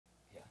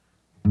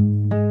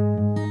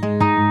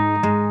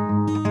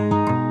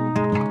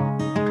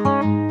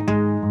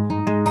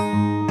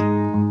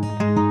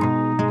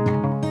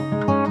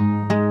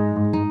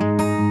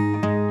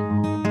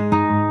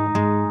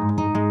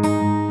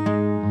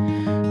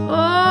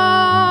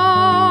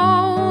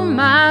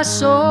my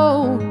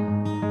soul,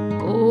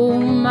 oh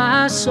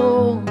my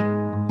soul.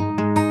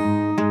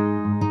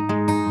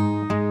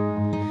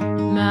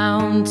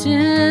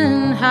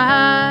 Mountain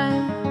high,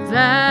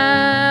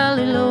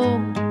 valley low,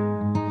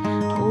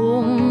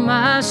 oh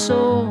my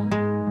soul.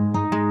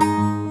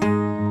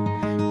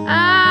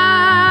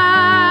 I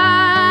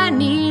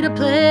need a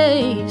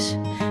place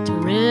to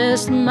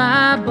rest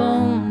my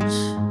bones.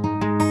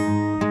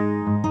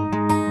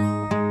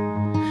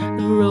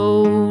 The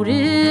road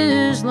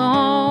is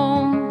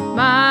long,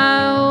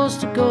 miles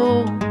to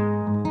go,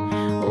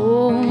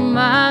 oh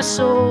my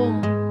soul.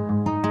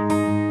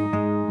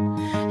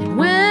 And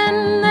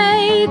when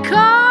they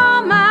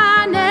call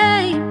my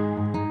name,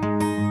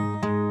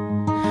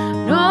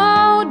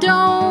 no,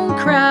 don't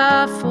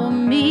cry for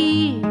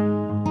me.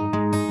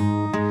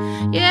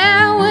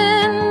 Yeah,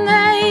 when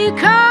they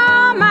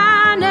call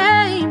my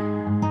name,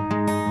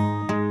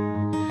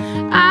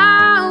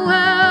 I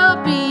will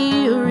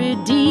be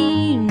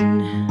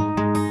redeemed.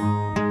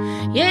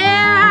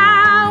 Yeah,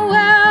 I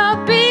will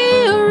be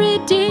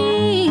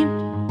redeemed.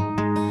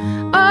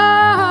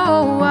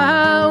 Oh, I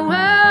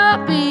will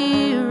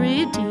be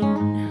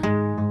redeemed.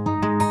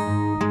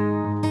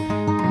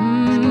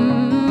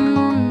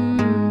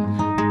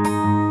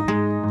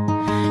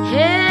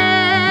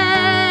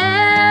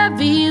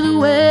 Heavy the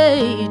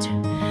weight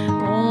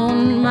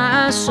on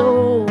my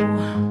soul,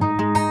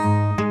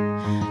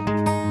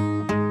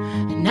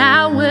 and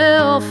I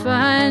will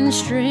find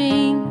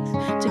strength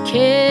to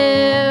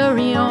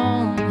carry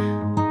on.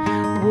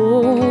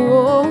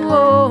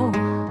 Oh,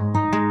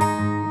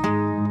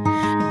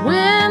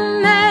 when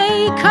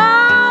they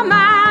call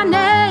my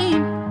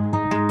name,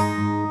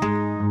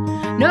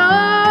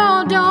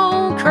 no,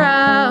 don't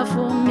cry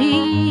for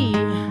me.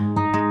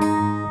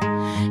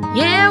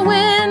 Yeah,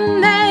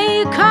 when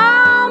they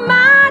call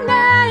my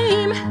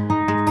name,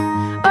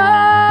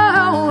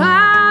 oh,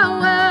 I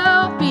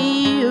will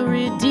be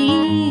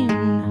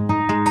redeemed.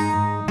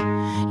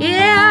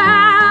 Yeah,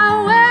 I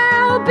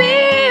will be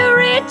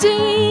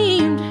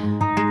redeemed.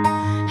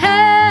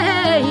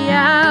 Hey,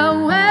 I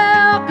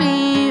will be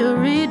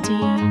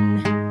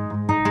redeemed.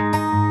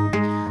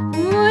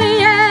 Ooh,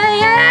 yeah,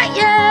 yeah,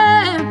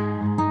 yeah.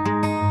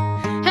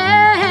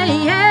 Hey,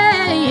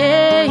 yeah,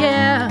 yeah,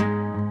 yeah.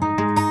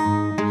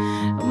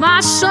 My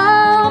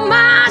soul,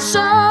 my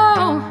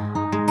soul.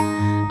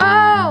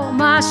 Oh,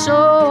 my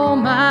soul,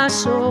 my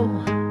soul.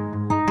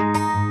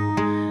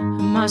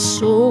 My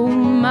soul,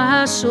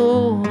 my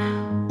soul.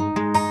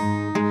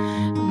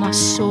 My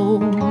soul,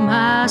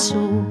 my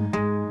soul.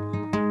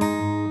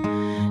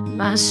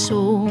 My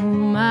soul,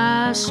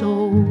 my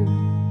soul.